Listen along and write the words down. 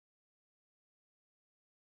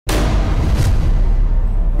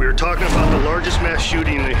They're talking about the largest mass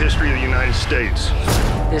shooting in the history of the United States.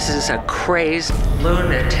 This is a crazed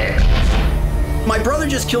lunatic. My brother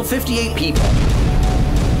just killed 58 people.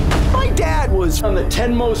 My dad was on the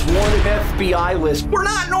 10 most wanted FBI list. We're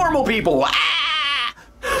not normal people.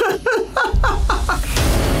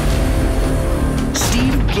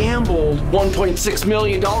 Steve gambled $1.6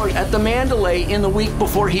 million at the Mandalay in the week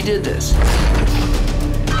before he did this. He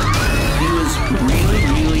was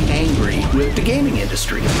really angry with the gaming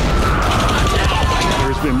industry.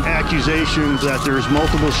 There's been accusations that there's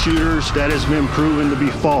multiple shooters. That has been proven to be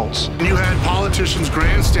false. You had politicians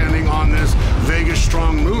grandstanding on this Vegas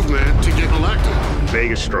strong movement to get elected.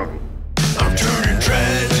 Vegas strong. I'm turning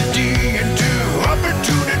tragedy into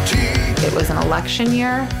opportunity. It was an election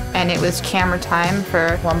year, and it was camera time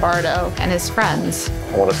for Lombardo and his friends.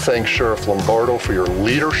 I want to thank Sheriff Lombardo for your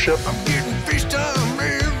leadership. I'm getting FaceTime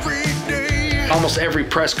every day. Almost every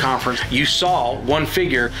press conference, you saw one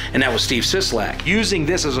figure, and that was Steve Sisolak, using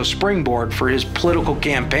this as a springboard for his political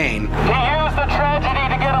campaign. He used the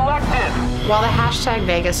tragedy to get elected. While the hashtag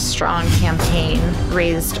Vegas Strong campaign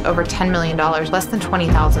raised over $10 million, less than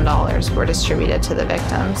 $20,000 were distributed to the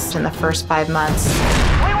victims in the first 5 months.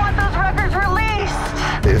 We want those records released.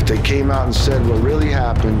 If they came out and said what really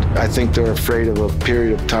happened, I think they're afraid of a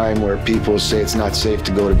period of time where people say it's not safe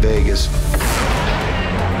to go to Vegas.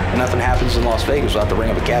 Nothing happens in Las Vegas without the ring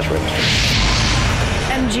of a cash register.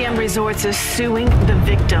 MGM Resorts is suing the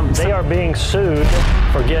victims. They are being sued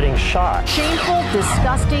for getting shot. Shameful,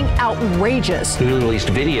 disgusting, outrageous. The newly released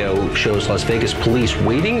video shows Las Vegas police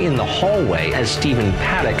waiting in the hallway as Stephen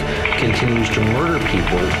Paddock continues to murder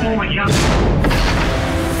people. Oh my God.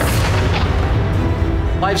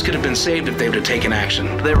 Lives could have been saved if they would have taken action.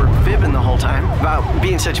 They were fibbing the whole time about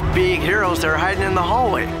being such big heroes. They're hiding in the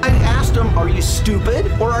hallway. I asked them, are you stupid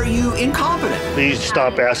or are you incompetent? Please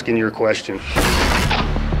stop asking your question.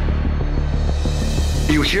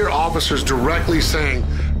 You hear officers directly saying,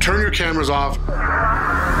 turn your cameras off. I'm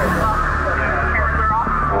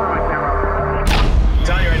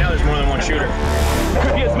telling you right now, there's more than one shooter.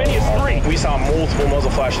 Could be as many as 3. We saw multiple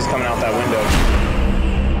muzzle flashes coming out that window.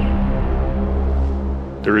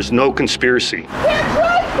 There is no conspiracy. Can't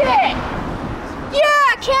trust it!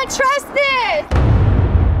 Yeah, can't trust this!